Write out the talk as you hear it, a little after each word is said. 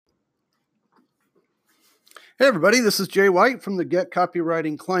Hey, everybody, this is Jay White from the Get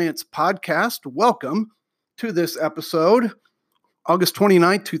Copywriting Clients podcast. Welcome to this episode, August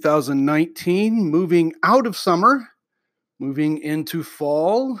 29th, 2019, moving out of summer, moving into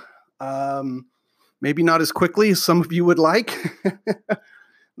fall. Maybe not as quickly as some of you would like. I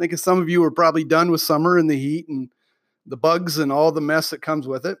think some of you are probably done with summer and the heat and the bugs and all the mess that comes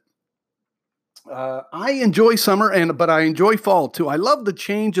with it. I enjoy summer, but I enjoy fall too. I love the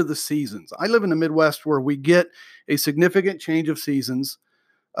change of the seasons. I live in the Midwest where we get a significant change of seasons,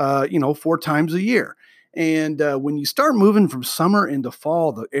 4 times a year. And when you start moving from summer into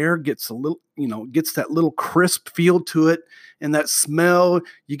fall, the air gets a little, gets that little crisp feel to it, and that smell.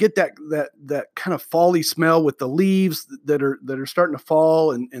 You get that kind of fall-y smell with the leaves that are starting to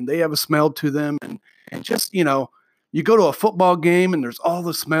fall, and they have a smell to them, and just you go to a football game and there's all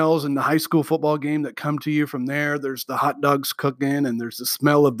the smells in the high school football game that come to you from there. There's the hot dogs cooking and there's the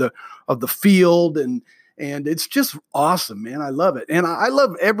smell of the field and it's just awesome, man. I love it. And I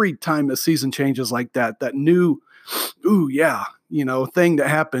love every time the season changes like that new, thing that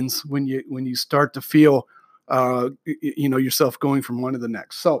happens when you start to feel, yourself going from one to the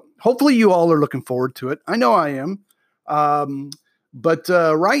next. So hopefully you all are looking forward to it. I know I am. But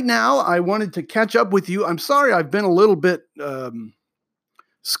right now, I wanted to catch up with you. I'm sorry I've been a little bit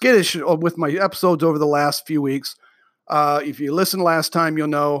skittish with my episodes over the last few weeks. If you listened last time, you'll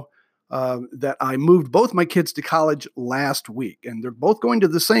know that I moved both my kids to college last week. And they're both going to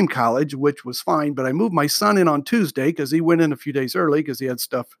the same college, which was fine. But I moved my son in on Tuesday because he went in a few days early because he had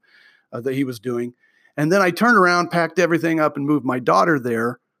stuff that he was doing. And then I turned around, packed everything up, and moved my daughter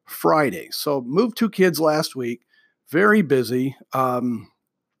there Friday. So moved 2 kids last week. Very busy. The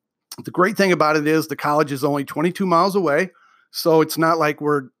great thing about it is the college is only 22 miles away. So it's not like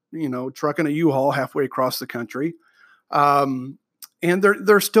we're, trucking a U-Haul halfway across the country. And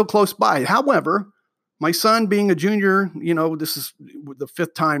they're still close by. However, my son being a junior, this is the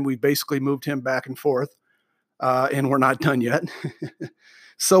 5th time we basically moved him back and forth. And we're not done yet.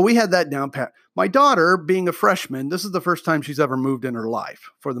 So we had that down pat. My daughter, being a freshman, this is the first time she's ever moved in her life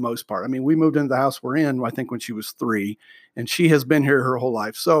for the most part. I mean, we moved into the house we're in, I think, when she was 3, and she has been here her whole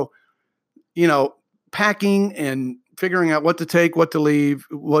life. So, packing and figuring out what to take, what to leave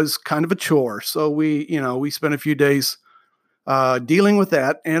was kind of a chore. So we spent a few days dealing with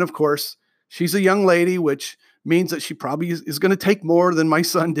that. And of course, she's a young lady, which means that she probably is going to take more than my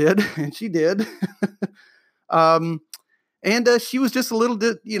son did. And she did. And she was just a little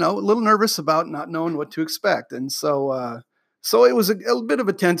nervous about not knowing what to expect. And so it was a bit of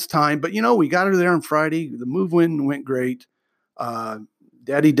a tense time, but we got her there on Friday. The move went great.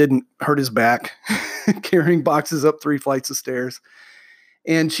 Daddy didn't hurt his back carrying boxes up 3 flights of stairs.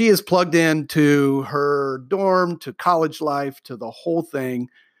 And she is plugged into her dorm, to college life, to the whole thing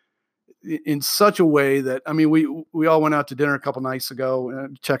in such a way that, I mean, we all went out to dinner a couple nights ago,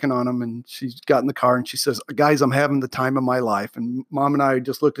 checking on them, and she got in the car and she says, "Guys, I'm having the time of my life." And Mom and I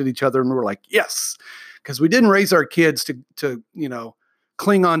just looked at each other and we were like, yes, because we didn't raise our kids to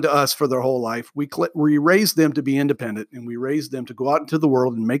cling on to us for their whole life. We raised them to be independent, and we raised them to go out into the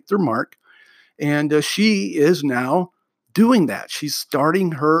world and make their mark. And she is now doing that. She's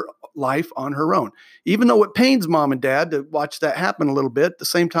starting her life on her own, even though it pains Mom and Dad to watch that happen a little bit. At the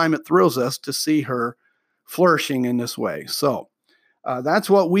same time, it thrills us to see her flourishing in this way. So that's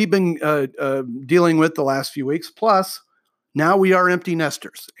what we've been dealing with the last few weeks. Plus, now we are empty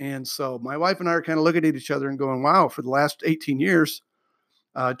nesters. And so my wife and I are kind of looking at each other and going, wow, for the last 18 years,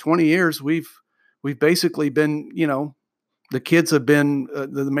 20 years, we've basically been, the kids have been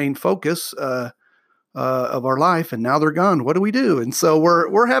the main focus of our life, and now they're gone. What do we do? And so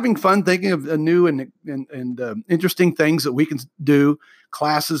we're having fun thinking of new and interesting things that we can do,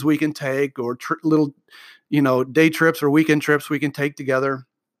 classes we can take, or little, day trips or weekend trips we can take together.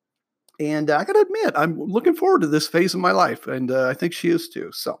 And I got to admit, I'm looking forward to this phase of my life, and I think she is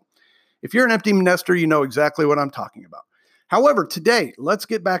too. So if you're an empty nester, you know exactly what I'm talking about. However, today, let's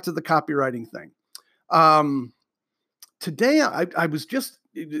get back to the copywriting thing. Today, I was just,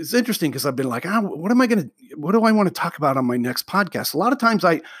 it's interesting because I've been like, what do I want to talk about on my next podcast? A lot of times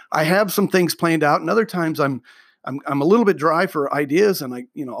I have some things planned out, and other times I'm a little bit dry for ideas, and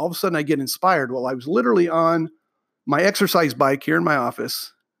all of a sudden I get inspired. Well, I was literally on my exercise bike here in my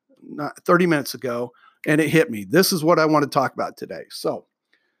office not 30 minutes ago, and it hit me. This is what I want to talk about today. So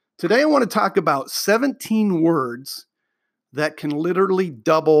today I want to talk about 17 words that can literally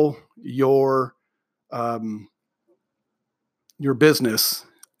double your business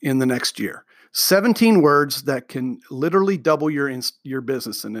in the next year. 17 words that can literally double your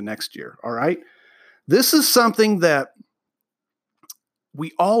business in the next year. All right. This is something that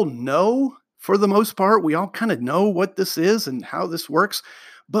we all know for the most part. We all kind of know what this is and how this works,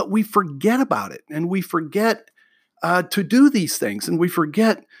 but we forget about it, and we forget to do these things, and we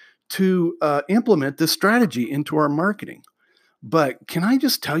forget to implement this strategy into our marketing. But can I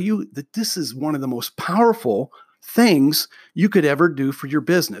just tell you that this is one of the most powerful things you could ever do for your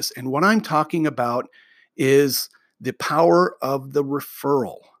business? And what I'm talking about is the power of the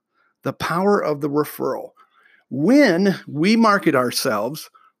referral. The power of the referral. When we market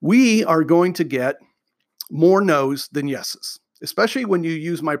ourselves, we are going to get more no's than yeses, especially when you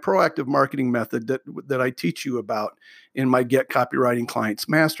use my proactive marketing method that I teach you about in my Get Copywriting Clients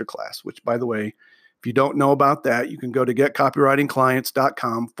Masterclass, which, by the way, if you don't know about that, you can go to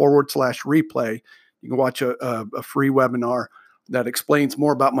getcopywritingclients.com/replay. You can watch a free webinar that explains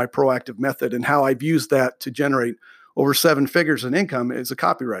more about my proactive method and how I've used that to generate over 7 figures in income as a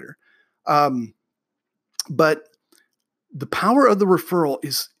copywriter. But the power of the referral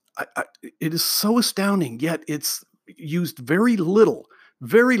is, it is so astounding, yet it's used very little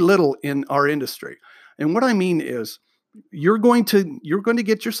in our industry. And what I mean is, you're going to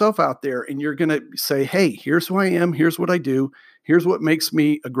get yourself out there, and you're going to say, hey, here's who I am. Here's what I do. Here's what makes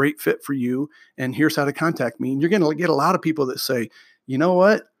me a great fit for you. And here's how to contact me. And you're going to get a lot of people that say, you know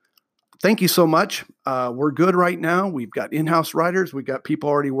what? Thank you so much. We're good right now. We've got in-house writers. We've got people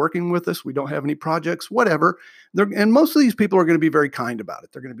already working with us. We don't have any projects, whatever. And most of these people are going to be very kind about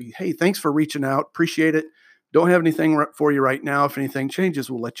it. They're going to be, hey, thanks for reaching out. Appreciate it. Don't have anything for you right now. If anything changes,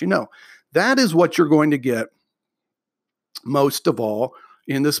 we'll let you know. That is what you're going to get most of all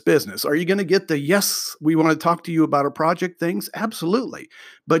in this business. Are you going to get the, yes, we want to talk to you about a project things? Absolutely.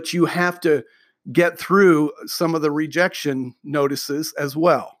 But you have to get through some of the rejection notices as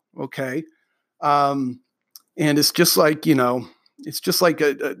well. Okay. And it's just like,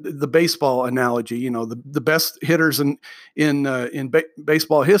 the baseball analogy, the best hitters in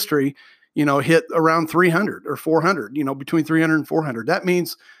baseball history, hit around 300 or 400, between 300 and 400. That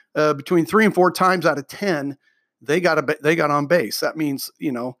means between 3 and 4 times out of 10, they got on base. That means,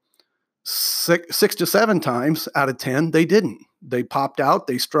 6 to 7 times out of 10, they didn't. They popped out,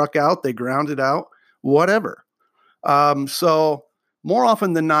 they struck out, they grounded out, whatever. So more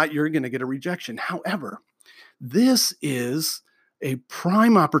often than not, you're going to get a rejection. However, this is a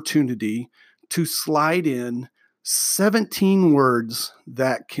prime opportunity to slide in 17 words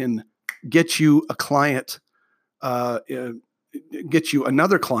that can get you a client, get you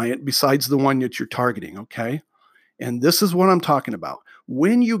another client besides the one that you're targeting. Okay. And this is what I'm talking about.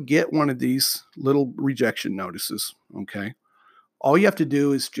 When you get one of these little rejection notices, okay, all you have to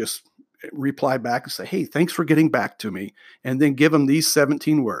do is just reply back and say, hey, thanks for getting back to me. And then give them these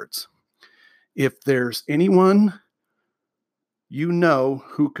 17 words. If there's anyone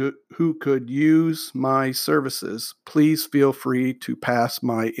who could use my services, please feel free to pass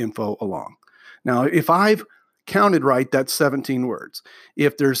my info along. Now, if I've counted right, that's 17 words.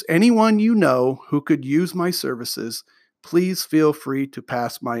 If there's anyone who could use my services, please feel free to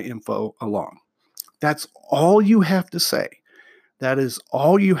pass my info along. That's all you have to say. That is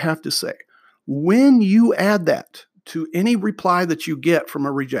all you have to say. When you add that to any reply that you get from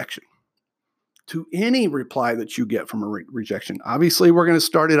a rejection, obviously we're going to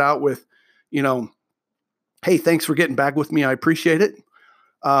start it out with, hey, thanks for getting back with me. I appreciate it.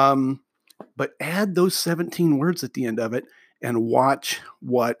 But add those 17 words at the end of it and watch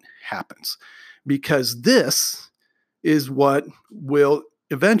what happens, because this is what will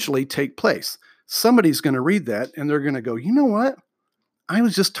eventually take place. Somebody's going to read that and they're going to go, you know what? I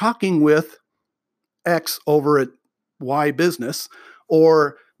was just talking with X over at Y business,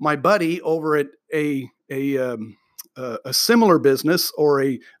 or my buddy over at a similar business, or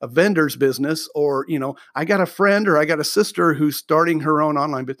a vendor's business, or, I got a friend or I got a sister who's starting her own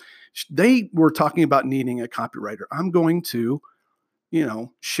online business. They were talking about needing a copywriter. I'm going to,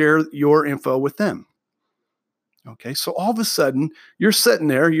 share your info with them. Okay. So all of a sudden you're sitting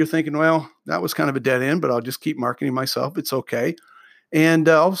there, you're thinking, well, that was kind of a dead end, but I'll just keep marketing myself. It's okay. And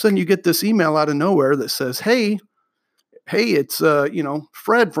all of a sudden you get this email out of nowhere that says, hey, it's,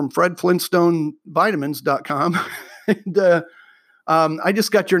 Fred from FredFlintstoneVitamins.com. And I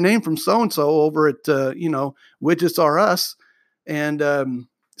just got your name from so-and-so over at, Widgets R Us, and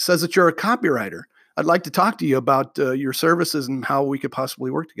says that you're a copywriter. I'd like to talk to you about your services and how we could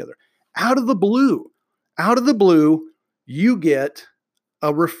possibly work together. Out of the blue, you get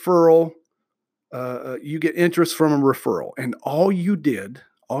a referral. You get interest from a referral. And all you did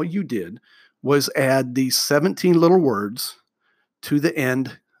was add these 17 little words to the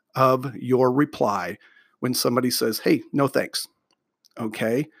end of your reply when somebody says, hey, no thanks.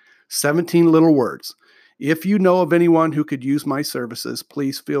 Okay. 17 little words. If you know of anyone who could use my services,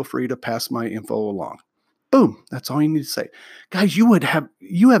 please feel free to pass my info along. Boom. That's all you need to say. Guys, you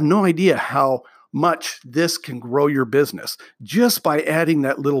have no idea how much this can grow your business just by adding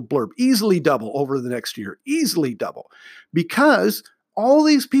that little blurb. Easily double over the next year. Easily double. Because all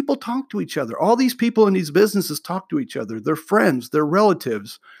these people talk to each other. All these people in these businesses talk to each other. They're friends. They're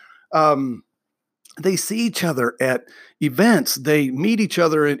relatives. They see each other at events. They meet each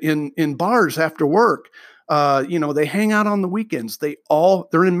other in bars after work. They hang out on the weekends. They're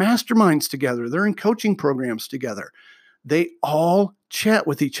in masterminds together. They're in coaching programs together. They all chat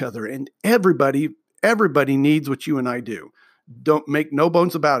with each other, and everybody needs what you and I do. Don't make no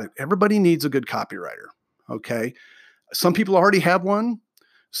bones about it. Everybody needs a good copywriter. Okay. Some people already have one.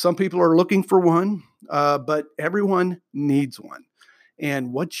 Some people are looking for one, but everyone needs one.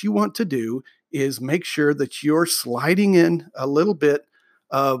 And what you want to do is make sure that you're sliding in a little bit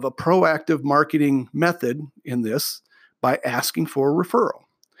of a proactive marketing method in this by asking for a referral.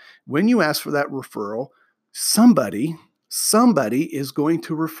 When you ask for that referral, somebody is going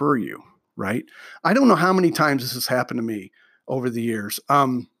to refer you, right? I don't know how many times this has happened to me over the years.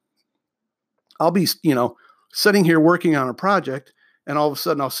 I'll be, sitting here working on a project, and all of a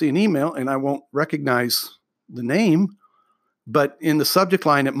sudden I'll see an email and I won't recognize the name, but in the subject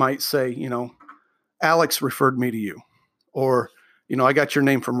line, it might say, Alex referred me to you, or, I got your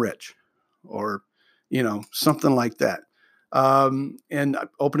name from Rich, or, something like that. And I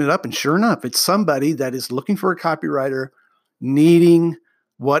open it up, and sure enough, it's somebody that is looking for a copywriter, needing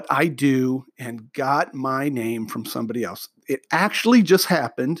what I do, and got my name from somebody else. It actually just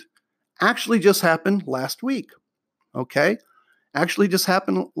happened last week. Okay. Actually just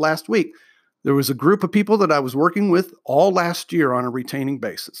happened last week. There was a group of people that I was working with all last year on a retaining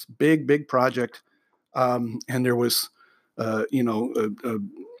basis, big project. And there was, a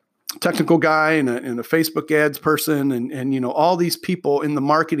technical guy and a Facebook ads person and all these people in the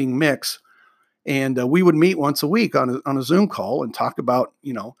marketing mix. And we would meet once a week on a Zoom call and talk about,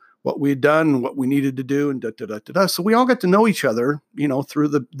 what we had done and what we needed to do and da. So we all got to know each other, through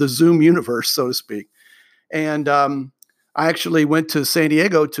the Zoom universe, so to speak. And I actually went to San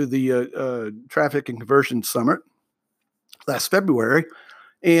Diego to the Traffic and Conversion Summit last February.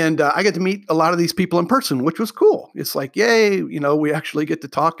 And I get to meet a lot of these people in person, which was cool. It's like, yay, we actually get to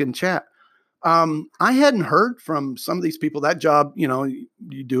talk and chat. I hadn't heard from some of these people. That job, you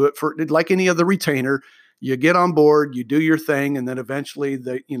do it for like any other retainer. You get on board, you do your thing, and then eventually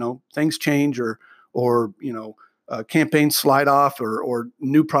things change or campaigns slide off or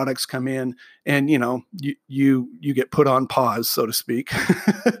new products come in, and you get put on pause, so to speak,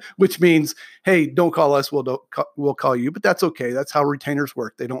 which means, hey, don't call us, we'll call you. But that's okay. That's how retainers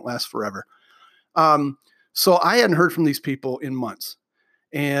work. They don't last forever. So I hadn't heard from these people in months,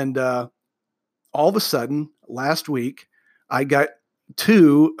 and all of a sudden last week I got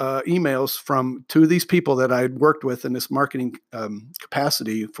two emails from two of these people that I had worked with in this marketing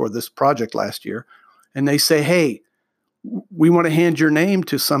capacity for this project last year. And they say, hey, we want to hand your name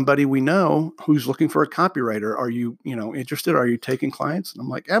to somebody we know who's looking for a copywriter. Are you, interested? Are you taking clients? And I'm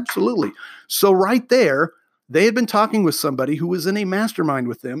like, absolutely. So right there, they had been talking with somebody who was in a mastermind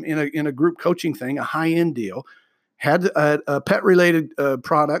with them in a group coaching thing, a high-end deal, had pet-related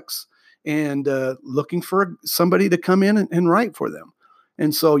products, and looking for somebody to come in and write for them.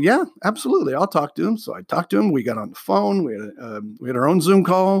 And so, yeah, absolutely, I'll talk to him. So I talked to him. We got on the phone. We had our own Zoom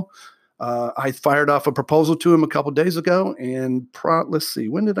call. I fired off a proposal to him a couple of days ago. And let's see,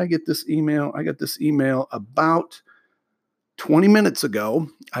 when did I get this email? I got this email about 20 minutes ago.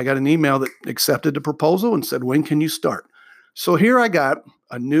 I got an email that accepted the proposal and said, when can you start? So here I got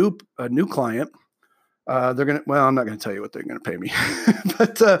a new client. I'm not going to tell you what they're going to pay me,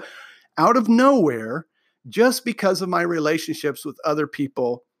 but out of nowhere, just because of my relationships with other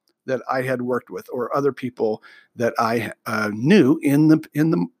people that I had worked with or other people that I knew in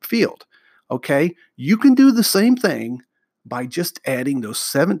the field. Okay. You can do the same thing by just adding those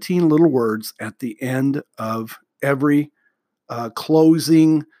 17 little words at the end of every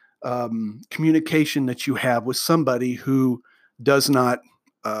closing communication that you have with somebody who does not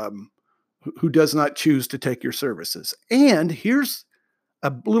choose to take your services. And here's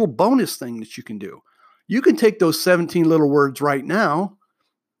a little bonus thing that you can do. You can take those 17 little words right now,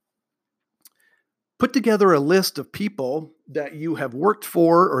 put together a list of people that you have worked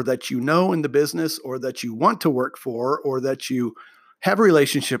for or that you know in the business or that you want to work for or that you have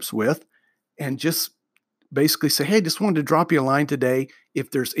relationships with, and just basically say, hey, just wanted to drop you a line today.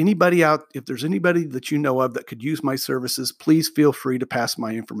 If there's anybody that you know of that could use my services, please feel free to pass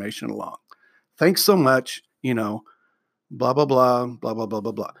my information along. Thanks so much, blah, blah, blah, blah, blah, blah,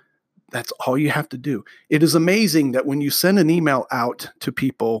 blah, blah. That's all you have to do. It is amazing that when you send an email out to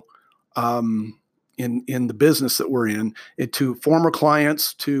people in the business that we're in, to former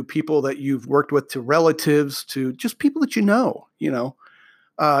clients, to people that you've worked with, to relatives, to just people that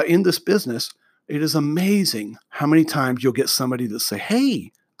in this business, it is amazing how many times you'll get somebody that say,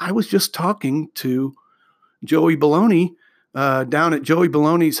 "Hey, I was just talking to Joey Baloney down at Joey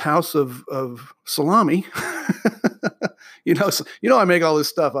Baloney's house of salami." I make all this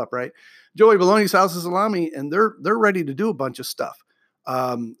stuff up, right? Joey Baloney's house of salami, and they're ready to do a bunch of stuff.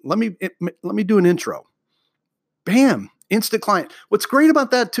 Let me do an intro. Bam, instant client. What's great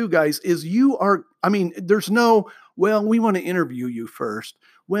about that too, guys, is there's no, well, we want to interview you first.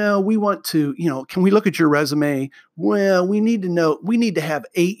 Well, we want to, can we look at your resume? Well, we need to have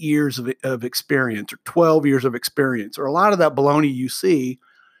 8 years of experience or 12 years of experience, or a lot of that baloney you see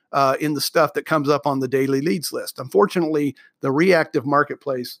in the stuff that comes up on the daily leads list. Unfortunately, the reactive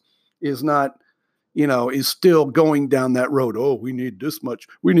marketplace is not, is still going down that road. Oh, we need this much.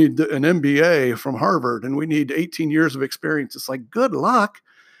 We need an MBA from Harvard, and we need 18 years of experience. It's like, good luck,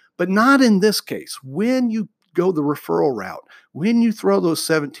 but not in this case. When you go the referral route, when you throw those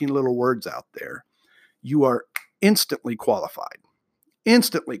 17 little words out there, you are instantly qualified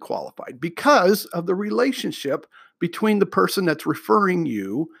because of the relationship between the person that's referring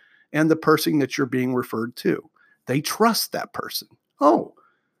you and the person that you're being referred to. They trust that person. Oh,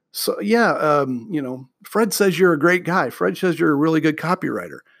 so yeah, Fred says you're a great guy. Fred says you're a really good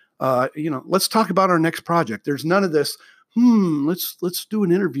copywriter. Let's talk about our next project. There's none of this. Let's do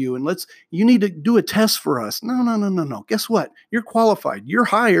an interview and you need to do a test for us. No. Guess what? You're qualified. You're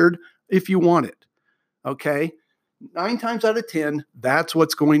hired if you want it. Okay. 9 times out of 10, that's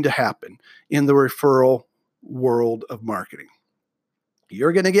what's going to happen in the referral world of marketing.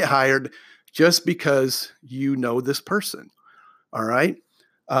 You're going to get hired just because you know this person. All right.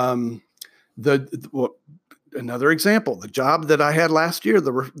 Another example, the job that I had last year,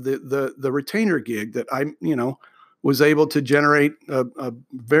 the retainer gig that I, was able to generate a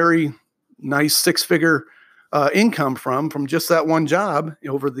very nice 6-figure income from just that one job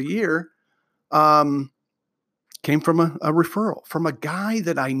over the year, came from a referral from a guy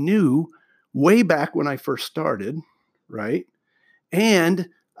that I knew way back when I first started, right? And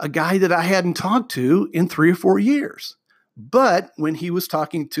a guy that I hadn't talked to in 3 or 4 years. But when he was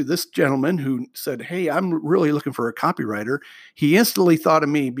talking to this gentleman who said, "Hey, I'm really looking for a copywriter," he instantly thought of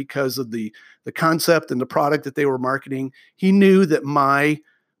me because of the concept and the product that they were marketing. He knew that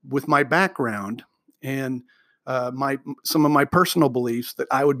with my background and some of my personal beliefs, that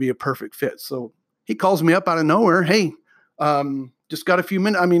I would be a perfect fit. So he calls me up out of nowhere. "Hey, just got a few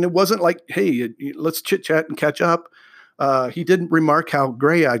minutes." I mean, it wasn't like, "Hey, let's chit chat and catch up." He didn't remark how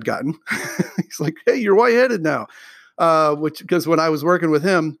gray I'd gotten. He's like, "Hey, you're white-headed now." Because when I was working with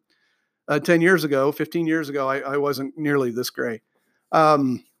him 15 years ago, I wasn't nearly this gray.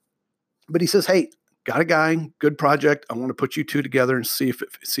 But he says, "Hey, got a guy, good project. I want to put you two together and see if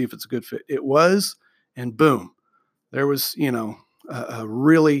it's a good fit." It was, and boom, there was, a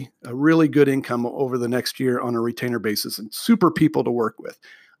really good income over the next year on a retainer basis, and super people to work with.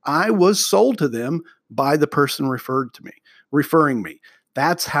 I was sold to them by the person referring me.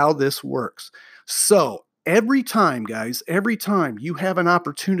 That's how this works. So every time, guys, you have an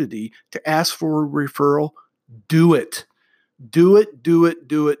opportunity to ask for a referral, do it. Do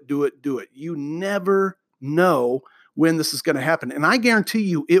it. You never know when this is going to happen. And I guarantee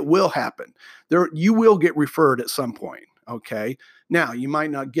you it will happen. You will get referred at some point. Okay. Now, you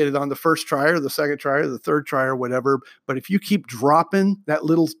might not get it on the first try or the second try or the third try or whatever, but if you keep dropping that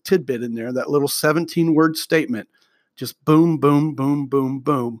little tidbit in there, that little 17-word statement, just boom, boom, boom, boom,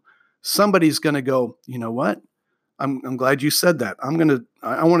 boom, somebody's going to go, "You know what? I'm glad you said that.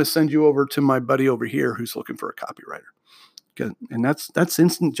 I want to send you over to my buddy over here who's looking for a copywriter." And that's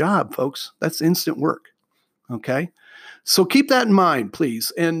instant job, folks. That's instant work. Okay. So keep that in mind,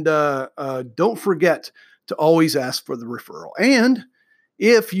 please. And don't forget to always ask for the referral. And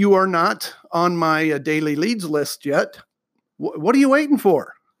if you are not on my daily leads list yet, what are you waiting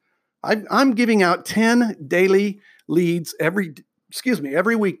for? I'm giving out 10 daily leads every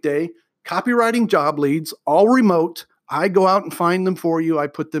weekday, copywriting job leads, all remote. I go out and find them for you. I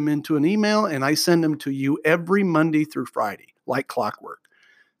put them into an email and I send them to you every Monday through Friday, like clockwork.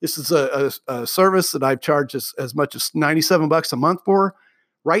 This is a service that I've charged as much as $97 a month for.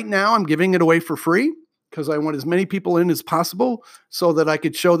 Right now, I'm giving it away for free because I want as many people in as possible so that I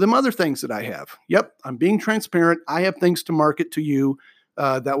could show them other things that I have. Yep, I'm being transparent. I have things to market to you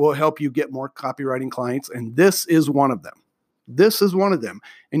that will help you get more copywriting clients, and this is one of them.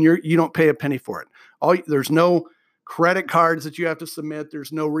 And you don't pay a penny for it. There's no credit cards that you have to submit.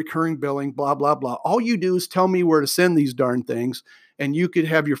 There's no recurring billing, blah, blah, blah. All you do is tell me where to send these darn things, and you could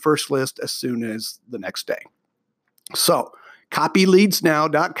have your first list as soon as the next day. So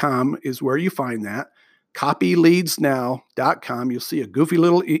copyleadsnow.com is where you find that. Copyleadsnow.com. You'll see a goofy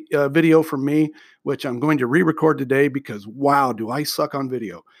little video from me, which I'm going to re-record today because, wow, do I suck on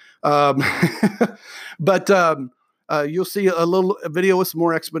video. But you'll see a little video with some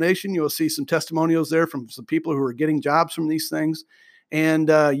more explanation. You'll see some testimonials there from some people who are getting jobs from these things. And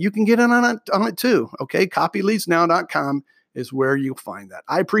you can get in on it too. Okay, copyleadsnow.com is where you'll find that.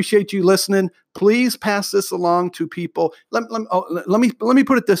 I appreciate you listening. Please pass this along to people. Let me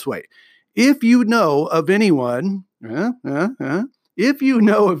put it this way. If you know of anyone, if you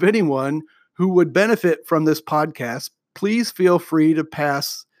know of anyone who would benefit from this podcast, please feel free to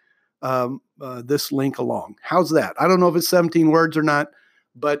pass this link along. How's that? I don't know if it's 17 words or not,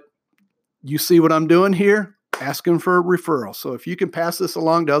 but you see what I'm doing here? Asking for a referral. So if you can pass this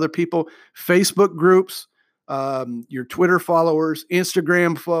along to other people, Facebook groups, your Twitter followers,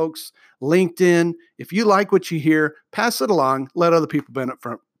 Instagram folks, LinkedIn, if you like what you hear, pass it along. Let other people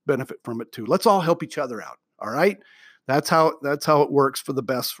benefit from it too. Let's all help each other out. All right. That's how it works for the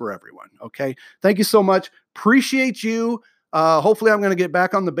best for everyone. Okay. Thank you so much. Appreciate you. Hopefully I'm going to get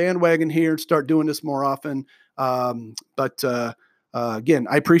back on the bandwagon here and start doing this more often. But again,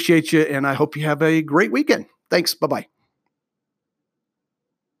 I appreciate you and I hope you have a great weekend. Thanks. Bye-bye.